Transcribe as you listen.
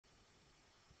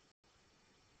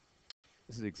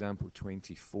This is example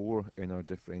 24 in our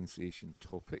differentiation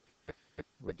topic.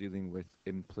 We're dealing with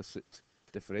implicit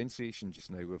differentiation just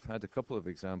now. We've had a couple of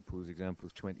examples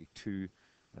 22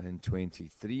 and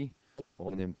 23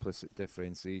 on implicit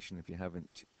differentiation. If you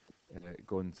haven't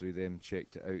gone through them,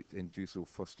 checked it out, then do so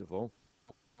first of all.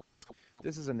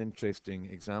 This is an interesting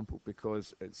example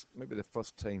because it's maybe the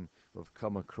first time we've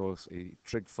come across a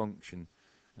trig function,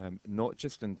 not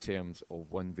just in terms of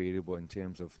one variable, in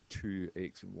terms of two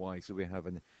x and y. So we have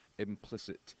an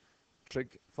implicit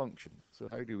trig function. So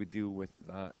how do we deal with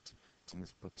that in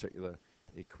this particular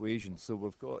equation? So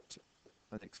we've got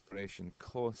an expression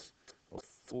cos of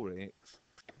 4x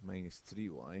minus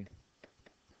 3y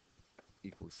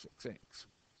equals 6x.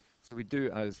 So we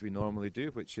do as we normally do,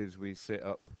 which is we set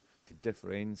up to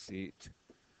differentiate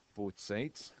both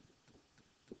sides.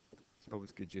 It's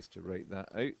always good just to write that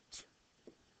out.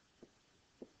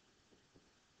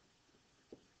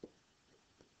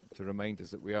 To remind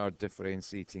us that we are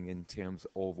differentiating in terms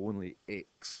of only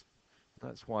x.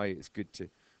 That's why it's good to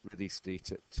really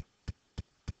state it.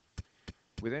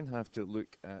 We then have to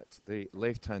look at the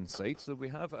left-hand side. So we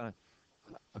have a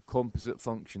composite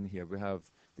function here. We have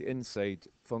the inside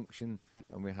function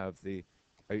and we have the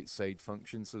outside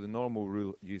function. So the normal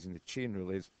rule using the chain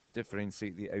rule is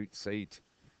differentiate the outside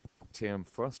term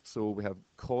first. So we have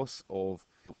cos of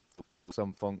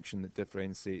some function that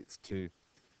differentiates to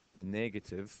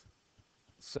negative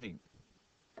sine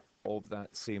of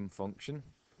that same function.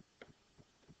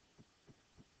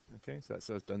 Okay, so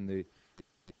that's us done the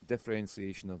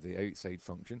differentiation of the outside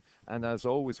function. And as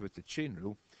always with the chain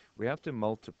rule, we have to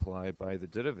multiply by the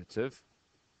derivative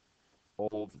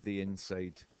of the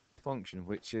inside function,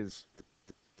 which is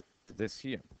this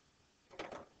here. That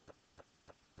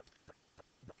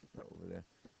over there.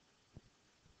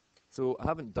 So I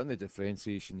haven't done the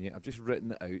differentiation yet. I've just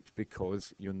written it out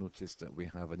because you'll notice that we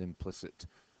have an implicit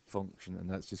function, and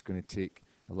that's just going to take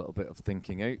a little bit of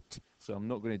thinking out. So I'm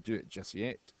not going to do it just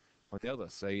yet. On the other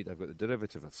side, I've got the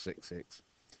derivative of 6x,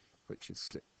 which is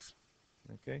 6.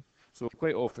 Okay. So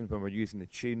quite often when we're using the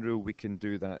chain rule, we can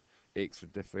do that extra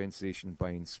differentiation by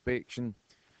inspection.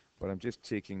 But I'm just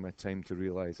taking my time to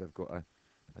realize I've got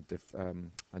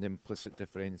an implicit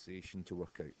differentiation to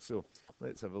work out. So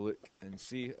let's have a look and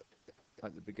see.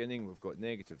 At the beginning, we've got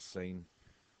negative sine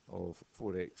of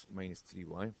 4x minus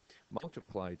 3y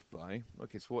multiplied by,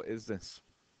 okay, so what is this?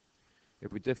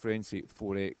 If we differentiate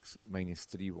 4x minus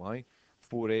 3y,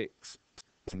 4x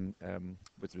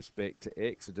with respect to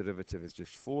x, the derivative is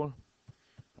just 4.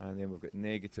 And then we've got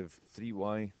negative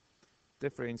 3y.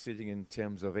 Differentiating in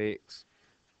terms of x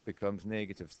becomes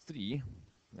negative 3.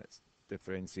 That's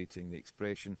differentiating the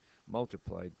expression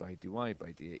multiplied by dy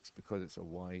by dx because it's a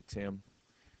y term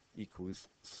equals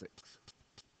 6.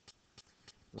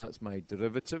 That's my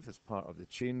derivative as part of the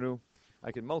chain rule.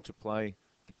 I can multiply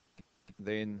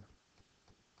then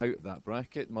out of that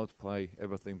bracket, multiply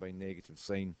everything by negative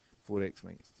sine 4x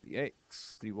minus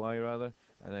 3y rather,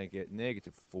 and I get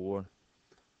negative 4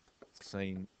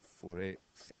 sine 4x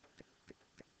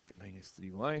minus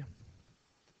 3y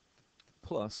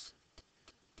plus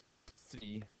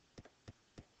 3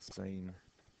 sine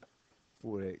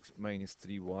 4x minus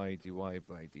 3y dy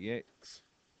by dx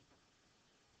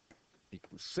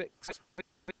equals 6.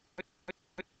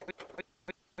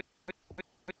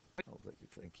 I'll let you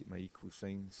try and keep my equal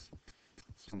signs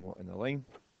somewhat in a line.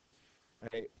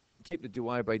 Keep the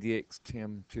dy by dx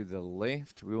term to the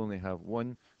left. We only have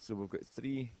one, so we've got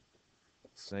 3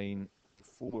 sine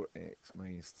 4x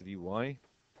minus 3y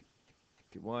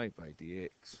dy by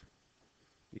dx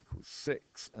equals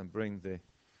 6, and bring the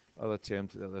other term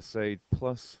to the other side,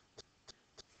 plus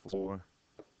 4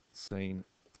 sine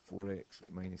 4x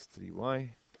minus 3y,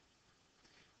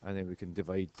 and then we can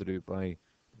divide through by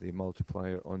the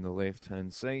multiplier on the left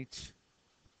hand side.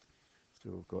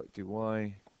 So we've got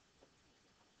dy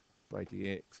by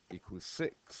dx equals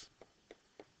 6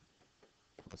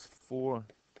 plus 4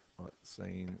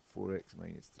 sine 4x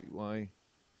minus 3y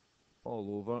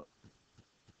all over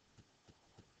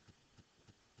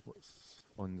what's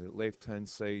on the left hand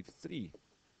side, 3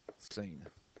 sine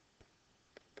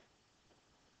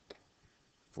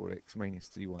 4x minus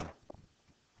 3y.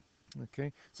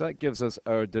 Okay, so that gives us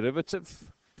our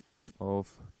derivative of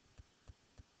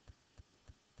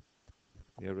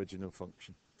the original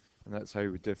function, and that's how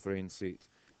we differentiate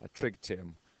a trig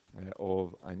term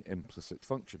of an implicit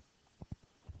function.